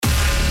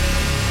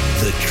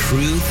The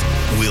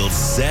truth will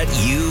set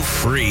you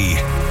free.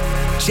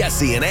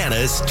 Jesse and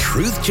Anna's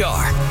Truth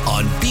Jar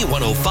on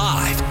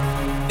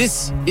B105.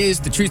 This is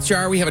the Truth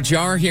Jar. We have a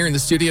jar here in the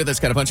studio that's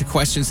got a bunch of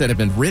questions that have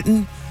been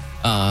written.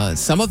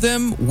 Some of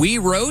them we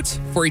wrote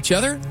for each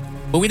other,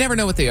 but we never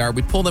know what they are.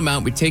 We pull them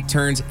out. We take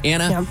turns.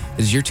 Anna,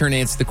 it's your turn to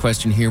answer the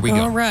question. Here we go.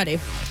 Alrighty.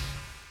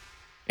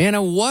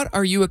 Anna, what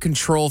are you a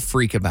control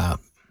freak about?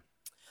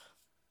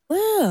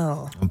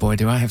 Well. Oh, boy,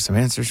 do I have some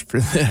answers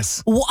for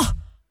this. What?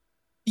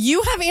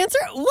 You have answer?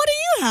 What do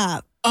you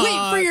have?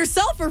 Wait, for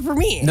yourself or for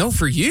me? No,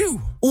 for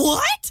you.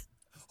 What?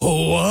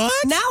 What?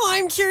 Now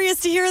I'm curious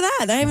to hear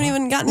that. I haven't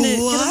even gotten to...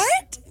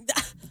 What?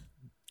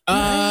 I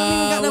haven't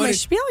even gotten to my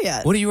spiel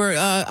yet. What are you...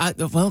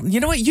 well, you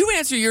know what? You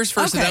answer yours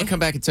first, and then I'll come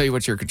back and tell you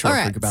what you're a control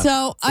freak about.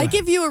 So I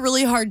give you a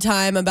really hard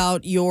time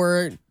about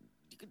your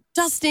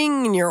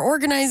dusting and your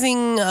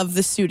organizing of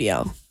the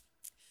studio.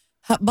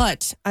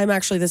 But I'm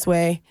actually this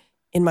way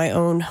in my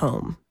own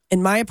home.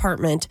 In my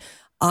apartment,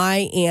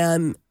 I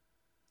am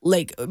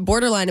like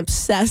borderline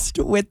obsessed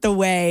with the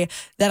way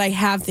that I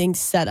have things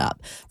set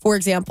up. For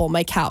example,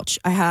 my couch.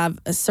 I have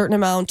a certain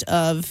amount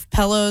of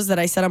pillows that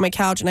I set on my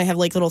couch, and I have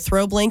like little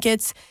throw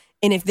blankets.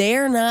 And if they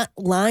are not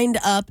lined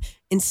up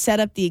and set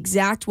up the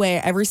exact way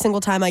every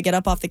single time I get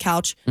up off the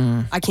couch,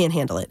 I can't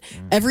handle it.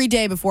 Every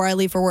day before I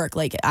leave for work,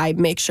 like I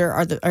make sure,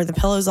 are the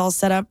pillows all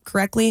set up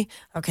correctly?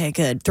 Okay,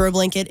 good. Throw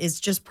blanket is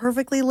just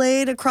perfectly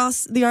laid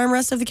across the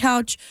armrest of the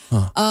couch.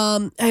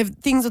 I have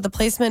things with the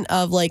placement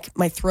of like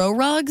my throw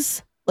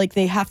rugs. Like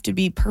they have to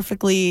be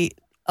perfectly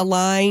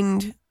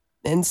aligned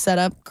and set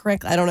up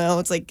correctly. I don't know.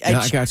 It's like I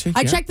got you.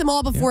 I check them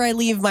all before I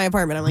leave my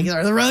apartment. I'm like,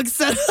 are the rugs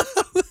set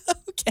up?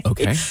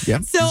 Okay.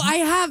 Yep. So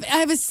I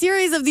have a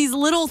series of these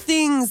little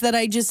things that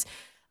I just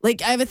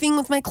like. I have a thing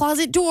with my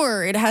closet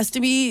door. It has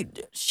to be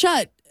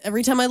shut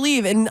every time I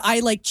leave, and I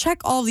like check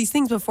all these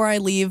things before I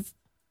leave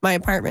my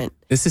apartment.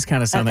 This is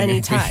kind of sounding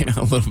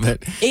a little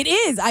bit. It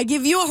is. I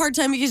give you a hard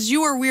time because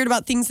you are weird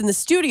about things in the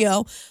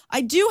studio.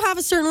 I do have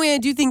a certain way I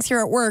do things here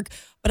at work,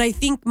 but I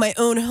think my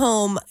own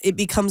home, it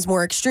becomes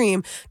more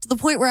extreme to the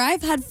point where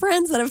I've had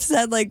friends that have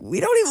said, like, we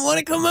don't even want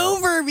to come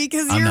over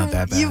because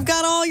you've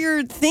got all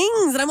your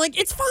things. And I'm like,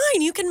 it's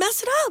fine. You can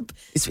mess it up.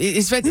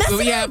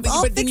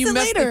 But then you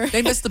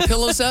they mess the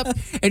pillows up,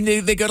 and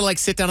they go to like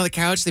sit down on the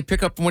couch. They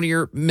pick up one of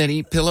your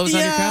many pillows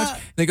on your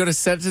couch. They go to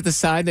set it to the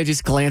side. They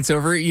just glance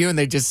over at you, and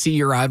they just see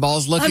your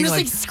eyeballs looking. I'm just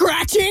like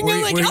scratching.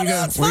 I'm like, oh,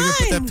 no, it's fine. Where you gonna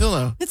put that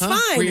pillow? It's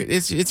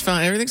fine. It's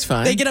fine. Everything's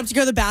fine. They get up to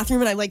go to the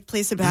bathroom, and I like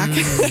place it back.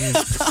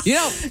 You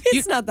know,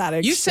 it's not that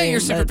extreme. You say you're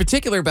super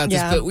particular about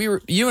this, but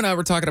you and I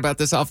were talking about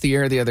this off the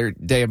air the other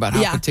day about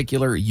how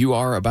particular you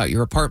are about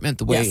your apartment,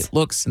 the way it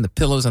looks, and the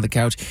pillows on the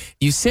couch.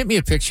 You sent me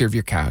a picture of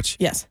your couch.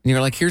 Yes. And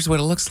you're like, here's what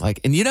it looks like.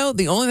 And you know,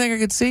 the only thing I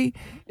could see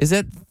is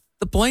that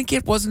the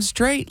blanket wasn't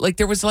straight. Like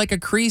there was like a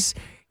crease.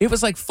 It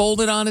was like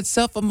folded on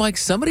itself. I'm like,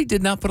 somebody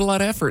did not put a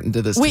lot of effort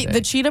into this. Wait, today.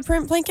 the cheetah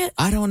print blanket?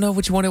 I don't know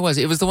which one it was.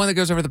 It was the one that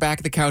goes over the back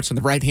of the couch on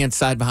the right-hand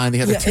side behind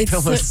the other two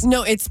pillows.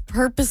 No, it's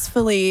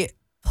purposefully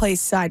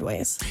placed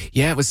sideways.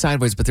 Yeah, it was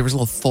sideways, but there was a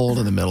little fold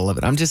in the middle of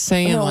it. I'm just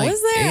saying,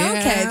 was there? Yeah,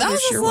 okay, that was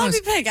a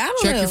sloppy pick. I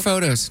don't know. Check your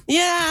photos.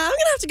 Yeah, I'm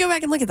gonna have to go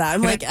back and look at that.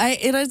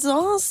 It's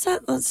all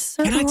set.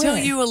 Can I tell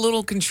you a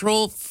little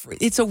control?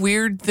 It's a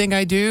weird thing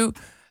I do.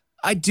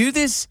 I do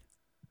this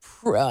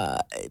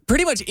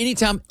pretty much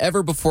anytime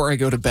ever before I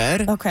go to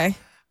bed. Okay.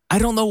 I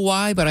don't know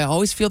why, but I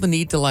always feel the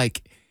need to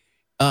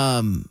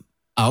I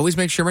always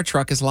make sure my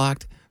truck is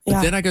locked.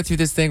 But then I go through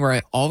this thing where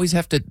I always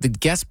have to, the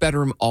guest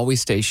bedroom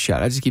always stays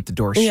shut. I just keep the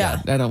door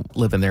shut. I don't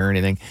live in there or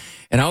anything.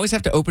 And I always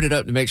have to open it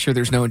up to make sure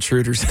there's no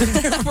intruders in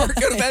there before I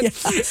go to bed.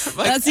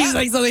 That seems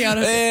like something out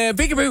of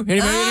peekaboo. Anybody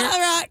in here? All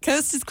right,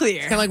 coast is clear.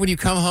 It's kind of like when you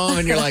come home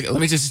and you're like,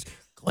 let me just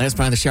glance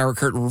behind the shower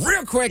curtain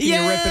real quick and you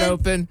rip it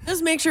open.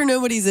 Just make sure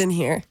nobody's in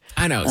here.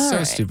 I know, it's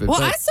so stupid.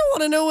 Well, I still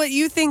want to know what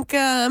you think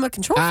I'm a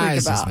control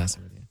freak about. Just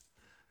messing with you.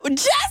 Well,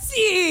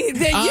 Jesse,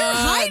 you're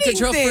hiding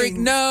control things. freak.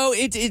 No,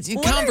 it's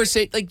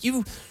conversate like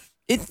you.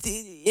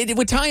 It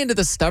would tie into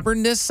the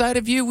stubbornness side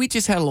of you. We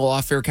just had a little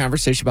off-air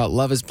conversation about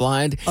Love is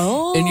Blind.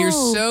 Oh. And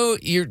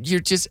you're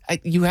just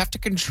you have to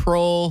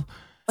control.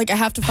 Like I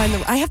have to find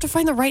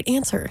the right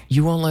answer.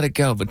 You won't let it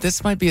go, but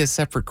this might be a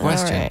separate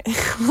question. All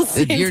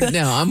right.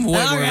 I'm way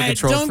more of a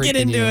control don't freak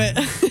get into than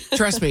you. it.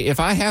 Trust me, if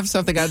I have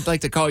something I'd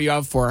like to call you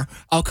out for,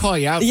 I'll call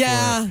you out for it.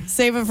 Yeah,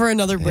 save it for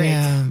another break.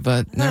 Yeah,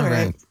 but all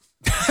right.